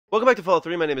Welcome back to Fallout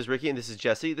 3. My name is Ricky and this is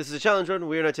Jesse. This is a challenge run.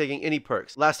 We are not taking any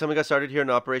perks. Last time we got started here in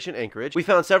Operation Anchorage, we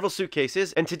found several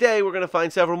suitcases, and today we're going to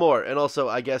find several more, and also,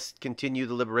 I guess, continue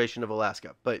the liberation of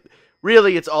Alaska. But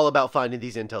really, it's all about finding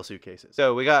these intel suitcases.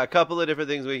 So we got a couple of different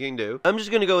things we can do. I'm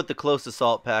just going to go with the close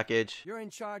assault package. You're in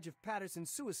charge of Patterson's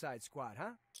suicide squad,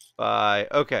 huh? Bye.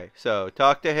 Okay, so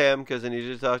talk to him, because I need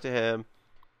you to talk to him.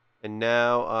 And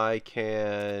now I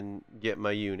can get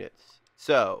my units.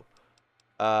 So,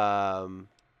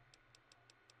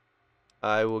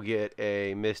 I will get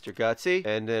a Mr. Gutsy,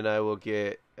 and then I will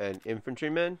get an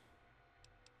infantryman,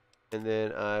 and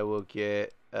then I will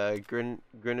get a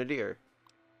grenadier.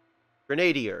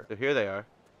 So here they are.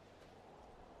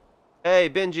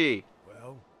 Hey, Benji.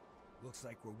 Well, looks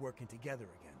like we're working together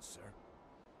again, sir.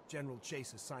 General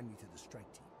Chase assigned me to the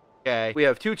strike team. Okay, we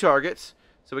have two targets,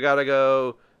 so we gotta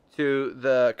go to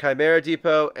the Chimera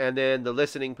Depot and then the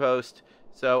listening post.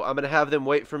 So I'm gonna have them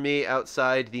wait for me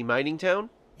outside the mining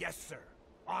town. Yes, sir.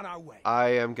 On our way. I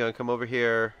am gonna come over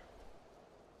here.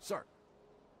 Sir.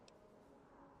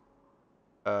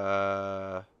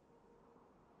 I'm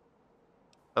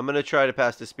gonna try to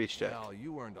pass the speech check. Well,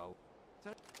 you earned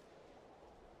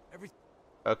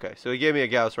Okay, so he gave me a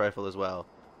Gauss rifle as well.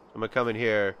 I'm gonna come in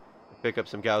here and pick up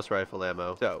some Gauss rifle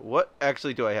ammo. So what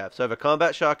actually do I have? So I have a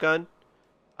combat shotgun,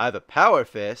 I have a power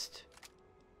fist,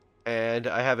 and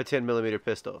I have a 10mm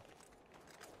pistol.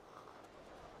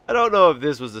 I don't know if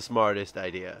this was the smartest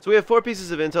idea. So we have 4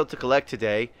 pieces of intel to collect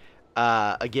today,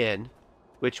 again,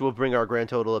 which will bring our grand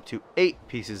total up to 8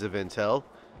 pieces of intel,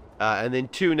 and then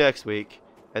 2 next week,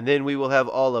 and then we will have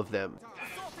all of them.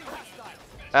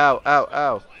 Ow, ow,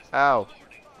 ow, ow.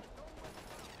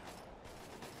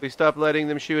 Please stop letting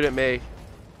them shoot at me.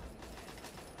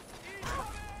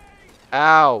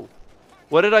 Ow.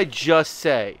 What did I just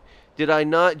say? Did I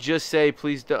not just say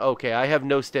please do— okay, I have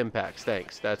no stim packs,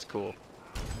 thanks, that's cool.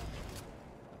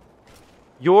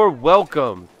 You're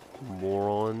welcome,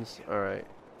 morons. Alright.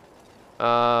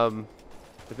 I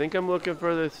think I'm looking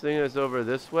for this thing that's over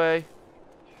this way.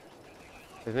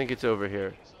 I think it's over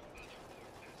here.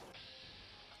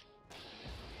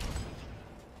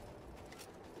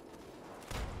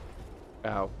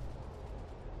 Ow.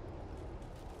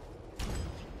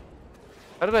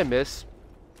 How did I miss?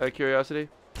 Out of curiosity.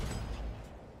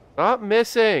 Stop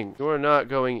missing! You are not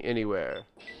going anywhere.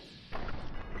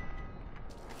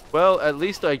 Well, at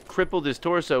least I crippled his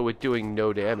torso with doing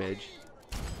no damage.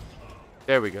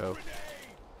 There we go.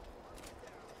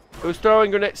 Who's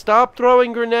throwing grenades? Stop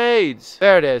throwing grenades!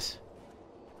 There it is.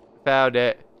 Found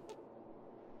it.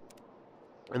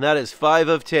 And that is 5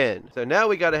 of 10. So now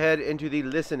we gotta head into the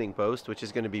listening post, which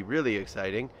is gonna be really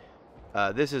exciting.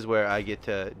 This is where I get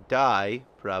to die,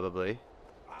 probably.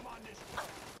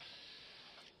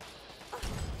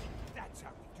 That's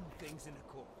how we do things in the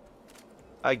court.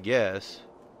 I guess.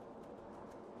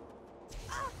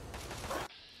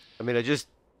 I mean, I just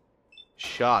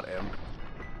shot him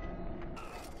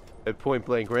at point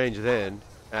blank range then.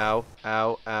 Ow,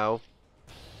 ow, ow.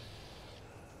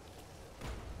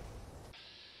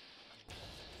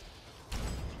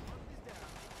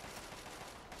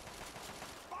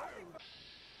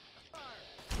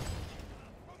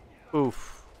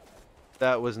 Oof.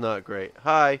 That was not great.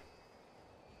 Hi.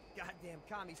 Goddamn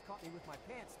commies caught me with my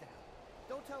pants down.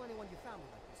 Don't tell anyone you found me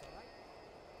like this, all right?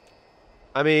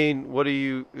 I mean, what do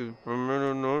you...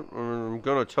 I'm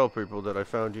gonna tell people that I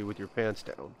found you with your pants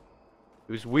down.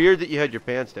 It was weird that you had your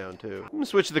pants down, too. I'm gonna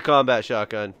switch to the combat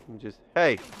shotgun. Just...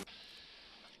 hey.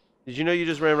 Did you know you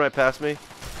just ran right past me?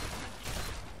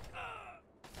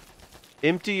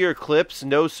 Empty your clips,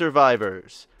 no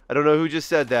survivors. I don't know who just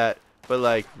said that, but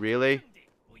like, really?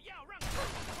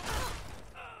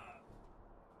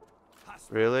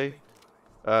 Really?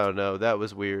 Oh no, that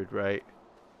was weird, right?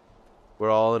 We're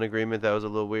all in agreement that was a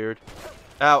little weird.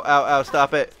 Ow, ow, ow,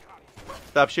 stop it.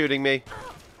 Stop shooting me.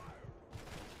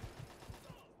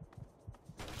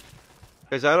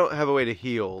 Because I don't have a way to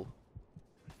heal.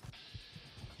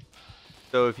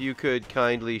 So if you could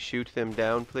kindly shoot them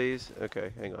down, please.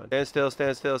 Okay, hang on. Stand still,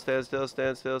 stand still, stand still,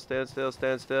 stand still, stand still,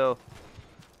 stand still.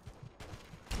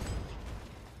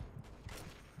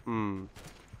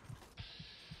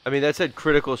 I mean, that said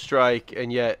critical strike,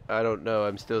 and yet, I don't know,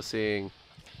 I'm still seeing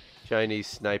Chinese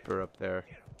sniper up there.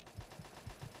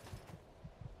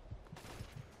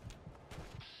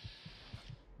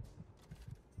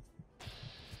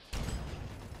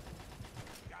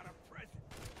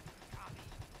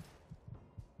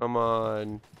 Come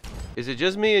on. Is it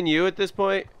just me and you at this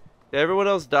point? Did everyone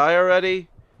else die already?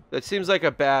 That seems like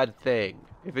a bad thing,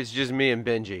 if it's just me and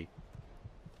Benji.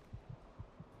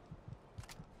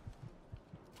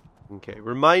 Okay,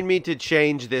 remind me to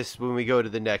change this when we go to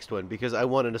the next one, because I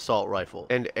want an assault rifle.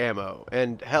 And ammo.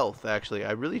 And health, actually.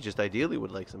 I really just ideally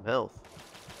would like some health.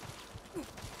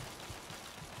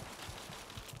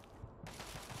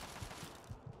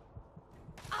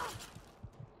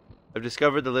 I've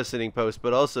discovered the listening post,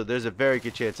 but also there's a very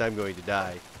good chance I'm going to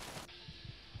die.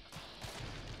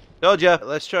 Told ya!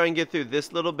 Let's try and get through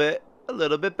this little bit a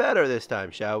little bit better this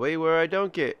time, shall we? Where I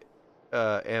don't get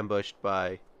ambushed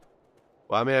by...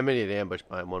 Well, I mean, I'm gonna get ambushed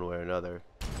by him one way or another.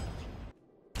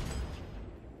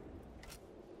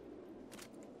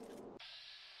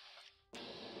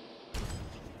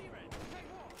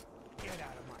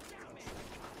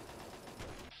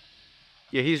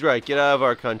 Yeah, he's right. Get out of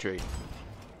our country.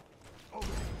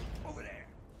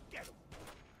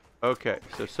 Okay,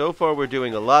 so far we're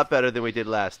doing a lot better than we did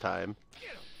last time.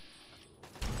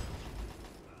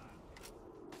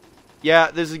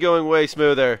 Yeah, this is going way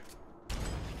smoother.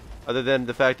 Other than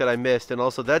the fact that I missed, and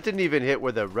also that didn't even hit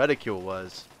where the reticule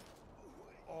was.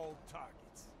 All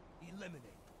targets eliminated.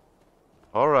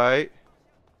 Alright.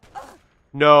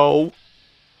 No.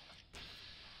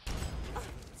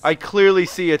 I clearly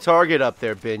see a target up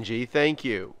there, Benji. Thank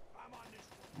you.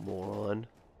 Moron.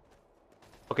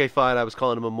 Okay, fine. I was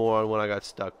calling him a moron when I got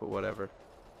stuck, but whatever.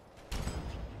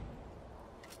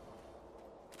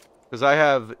 Because I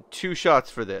have 2 shots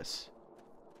for this.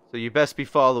 So you best be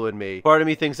following me. Part of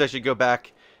me thinks I should go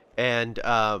back and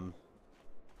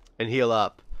heal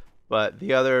up. But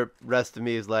the other rest of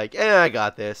me is like, I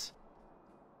got this.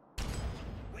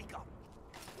 Wake up.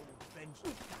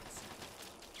 Benji.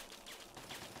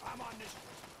 I'm on this.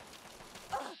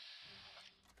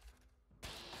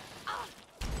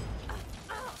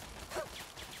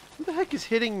 Who the heck is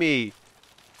hitting me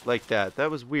like that? That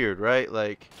was weird, right?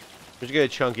 Like, I'm just gonna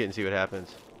chunk it and see what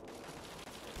happens.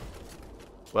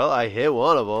 Well, I hit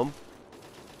one of them.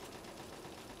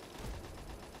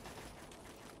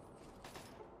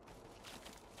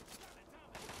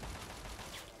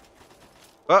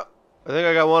 Oh, I think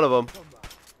I got one of them.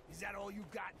 Is that all you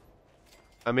got?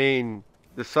 I mean,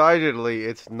 decidedly,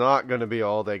 it's not gonna be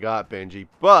all they got, Benji,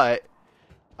 but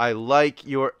I like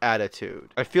your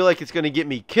attitude. I feel like it's gonna get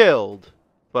me killed,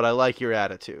 but I like your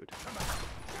attitude.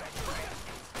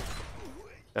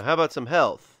 Now, how about some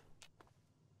health?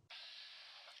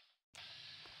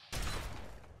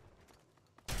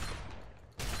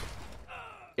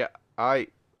 Yeah,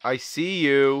 I see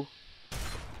you.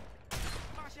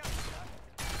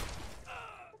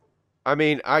 I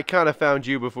mean, I kind of found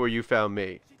you before you found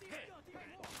me.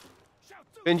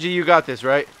 Benji, you got this,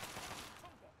 right?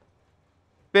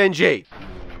 Benji!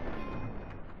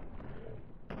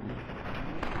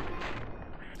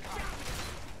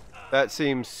 That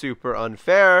seems super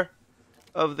unfair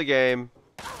of the game.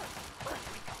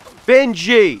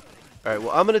 Benji! Alright,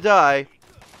 well, I'm gonna die.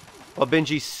 While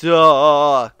Benji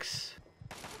sucks.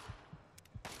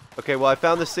 Okay, well, I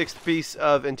found the 6th piece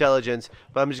of intelligence,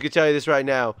 but I'm just gonna tell you this right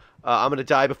now. I'm gonna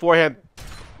die before him.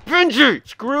 Benji!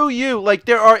 Screw you! Like,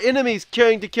 there are enemies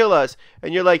trying to kill us,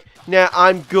 and you're like, nah,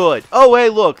 I'm good. Oh, hey,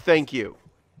 look, thank you.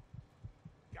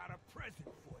 Got a present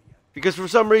for you. Because for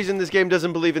some reason, this game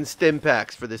doesn't believe in stim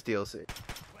packs for this DLC.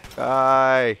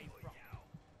 Bye.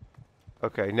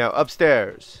 Okay, now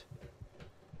upstairs.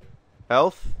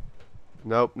 Health?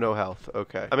 Nope, no health.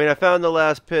 Okay. I mean, I found the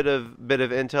last bit of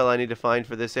intel I need to find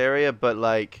for this area, but,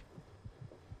 like,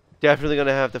 definitely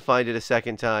gonna have to find it a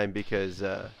second time because,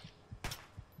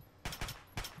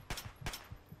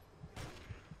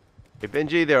 Hey,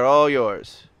 Benji, they're all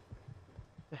yours.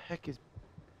 The heck is...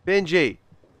 Benji!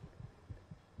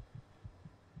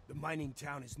 The mining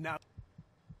town is now...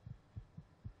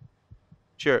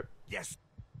 Sure. Yes.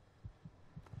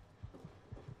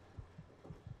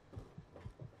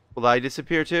 Will I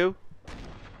disappear too?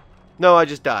 No, I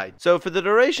just died. So for the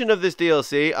duration of this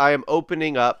DLC, I am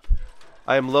opening up.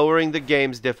 I am lowering the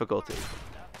game's difficulty.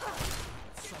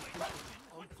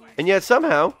 And yet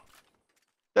somehow,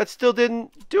 that still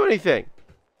didn't do anything.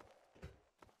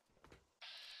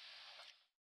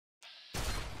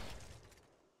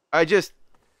 I just,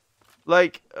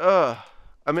 like, I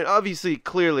mean, obviously,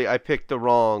 clearly, I picked the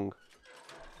wrong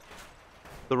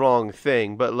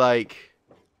thing, but like...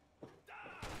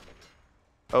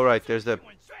 Oh, right, there's the...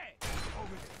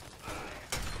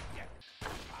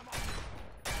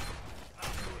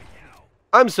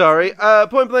 I'm sorry,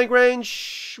 point blank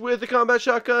range with a combat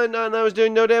shotgun, and I was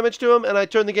doing no damage to him, and I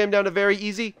turned the game down to very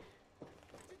easy.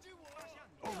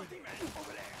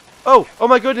 Oh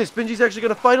my goodness, Benji's actually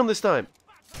gonna fight him this time.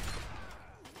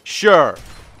 Sure.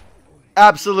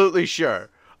 Absolutely sure.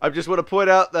 I just want to point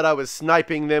out that I was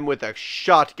sniping them with a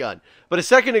shotgun. But a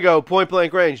second ago, point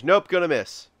blank range, nope, gonna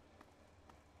miss.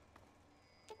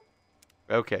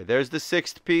 Okay, there's the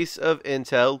 6th piece of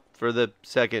intel for the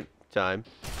 2nd time.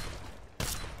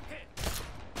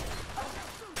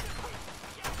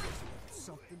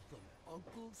 Something from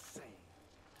Uncle Sam.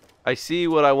 I see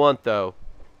what I want, though.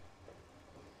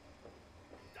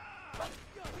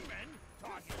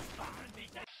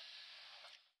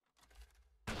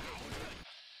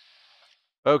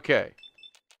 Okay.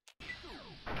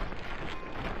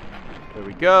 There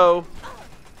we go.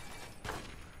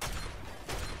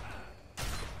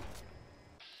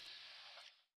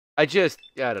 I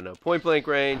don't know, point blank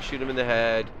range, shoot him in the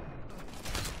head.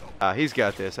 He's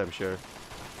got this, I'm sure.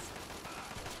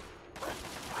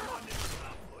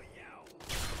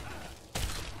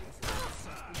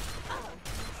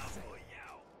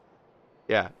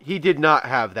 Yeah, he did not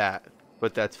have that,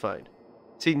 but that's fine.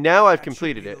 See, now I've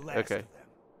completed it. Okay.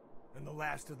 And the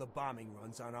last of the bombing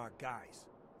runs on our guys,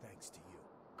 thanks to you.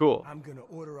 Cool. I'm gonna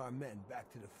order our men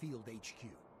back to the field HQ.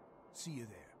 See you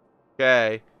there.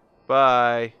 Okay.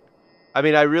 Bye. I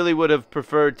mean, I really would have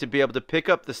preferred to be able to pick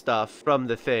up the stuff from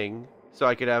the thing so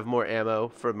I could have more ammo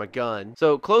for my gun.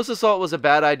 So close assault was a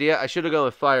bad idea. I should have gone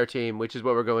with fire team, which is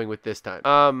what we're going with this time.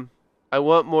 I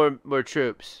want more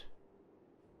troops.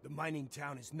 The mining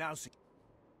town is now secure.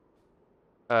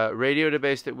 Radio to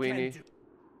base that we need.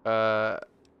 Have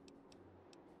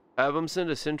them send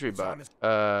a sentry bot.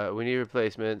 We need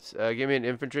replacements. Give me an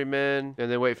infantryman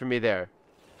and then wait for me there.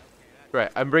 Right,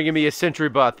 I'm bringing me a sentry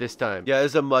bot this time. Yeah,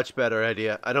 it's a much better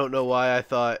idea. I don't know why I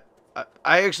thought...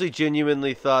 I actually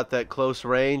genuinely thought that close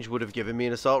range would have given me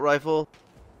an assault rifle.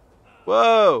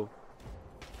 Whoa!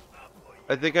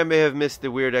 I think I may have missed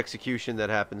the weird execution that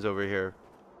happens over here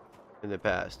in the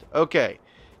past. Okay,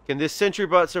 can this sentry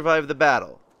bot survive the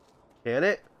battle? Can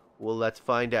it? Well, let's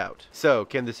find out. So,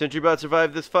 can the sentry bot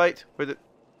survive this fight?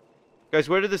 Guys,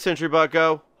 where did the sentry bot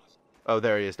go? Oh,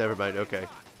 there he is. Never mind. Okay.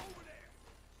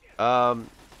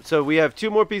 So we have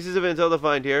 2 more pieces of intel to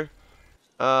find here.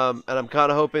 And I'm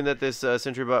kind of hoping that this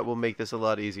sentry bot will make this a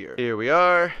lot easier. Here we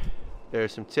are.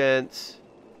 There's some tents.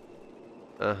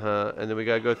 And then we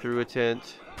gotta go through a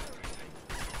tent.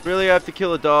 Really have to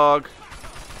kill a dog.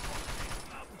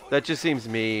 That just seems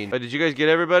mean. Did you guys get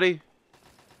everybody?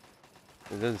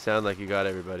 It doesn't sound like you got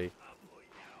everybody.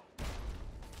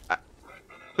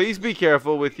 Please be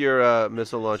careful with your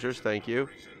missile launchers. Thank you.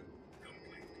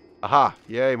 Aha!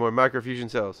 Yay, more microfusion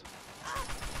cells.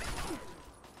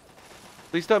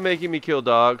 Please stop making me kill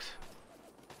dogs.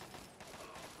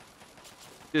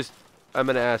 I'm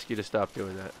gonna ask you to stop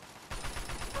doing that.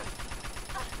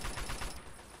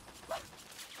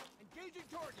 Engaging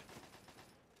target.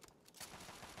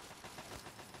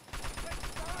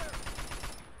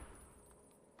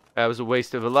 That was a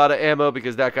waste of a lot of ammo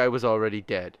because that guy was already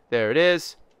dead. There it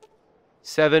is.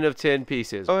 7 of 10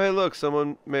 pieces. Oh, hey, look,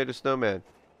 someone made a snowman.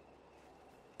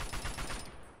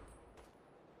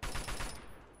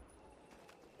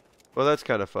 Well, that's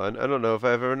kind of fun. I don't know if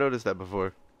I've ever noticed that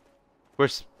before.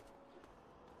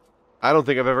 I don't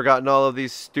think I've ever gotten all of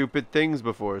these stupid things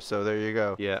before, so there you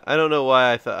go. Yeah, I don't know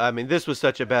why I thought... I mean, this was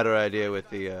such a better idea with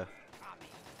the...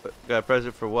 got a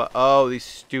present for what? Oh, these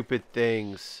stupid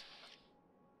things.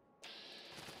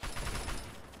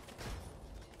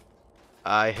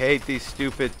 I hate these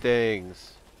stupid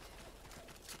things.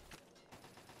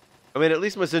 I mean, at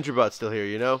least my sentry bot's still here,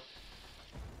 you know?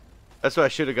 That's what I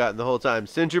should have gotten the whole time.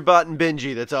 Sentry bot and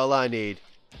Benji, that's all I need.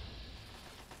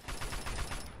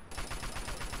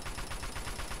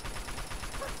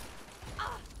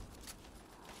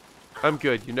 I'm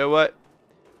good. You know what?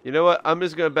 You know what? I'm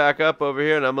just going to back up over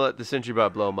here and I'm going to let the sentry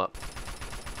bot blow him up.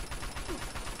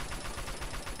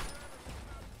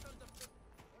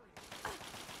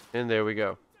 And there we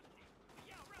go.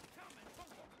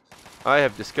 I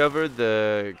have discovered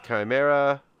the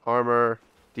Chimera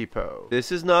Depot.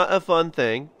 This is not a fun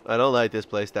thing. I don't like this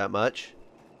place that much.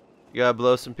 You gotta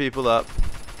blow some people up.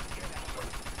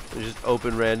 And just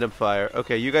open random fire.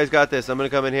 Okay, you guys got this. I'm gonna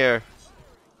come in here.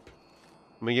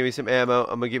 I'm gonna give me some ammo.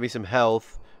 I'm gonna give me some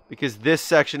health. Because this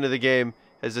section of the game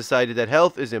has decided that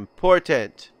health is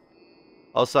important.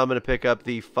 Also, I'm gonna pick up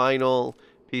the final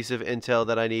piece of intel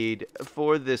that I need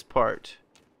for this part.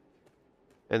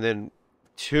 And then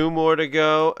 2 more to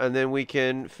go, and then we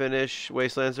can finish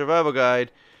Wasteland Survival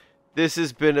Guide. This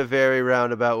has been a very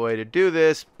roundabout way to do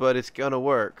this, but it's gonna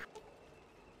work.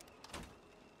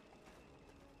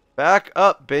 Back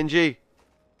up, Benji.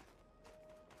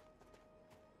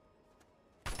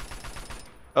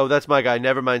 Oh, that's my guy.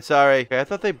 Never mind. Sorry. Okay, I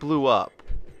thought they blew up.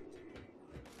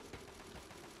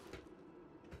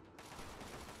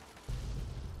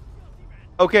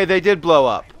 Okay, they did blow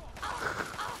up.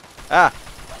 Ah.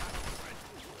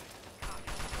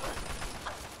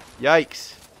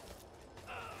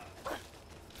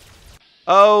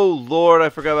 Oh, Lord, I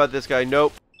forgot about this guy.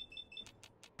 Nope.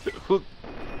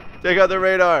 Take out the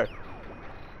radar.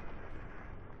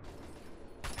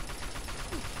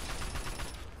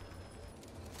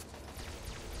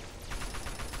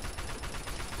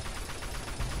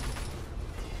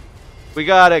 We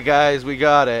got it, guys. We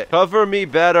got it. Cover me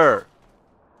better.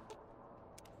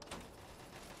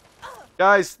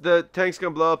 Guys, the tank's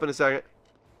gonna blow up in a second.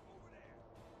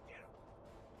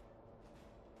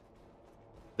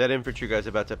 That infantry guy's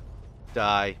about to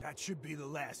die. That should be the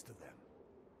last of them.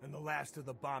 And the last of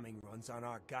the bombing runs on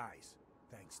our guys,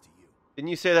 thanks to you. Didn't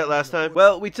you say that last time?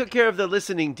 Well, we took care of the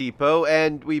listening depot,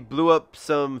 and we blew up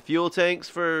some fuel tanks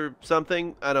for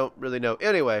something. I don't really know.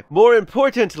 Anyway, more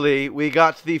importantly, we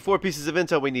got the 4 pieces of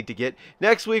intel we need to get.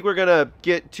 Next week, we're gonna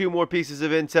get 2 more pieces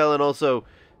of intel and also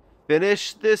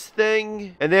finish this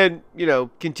thing. And then, you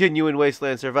know, continue in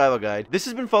Wasteland Survival Guide. This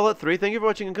has been Fallout 3. Thank you for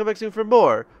watching, and come back soon for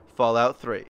more Fallout 3.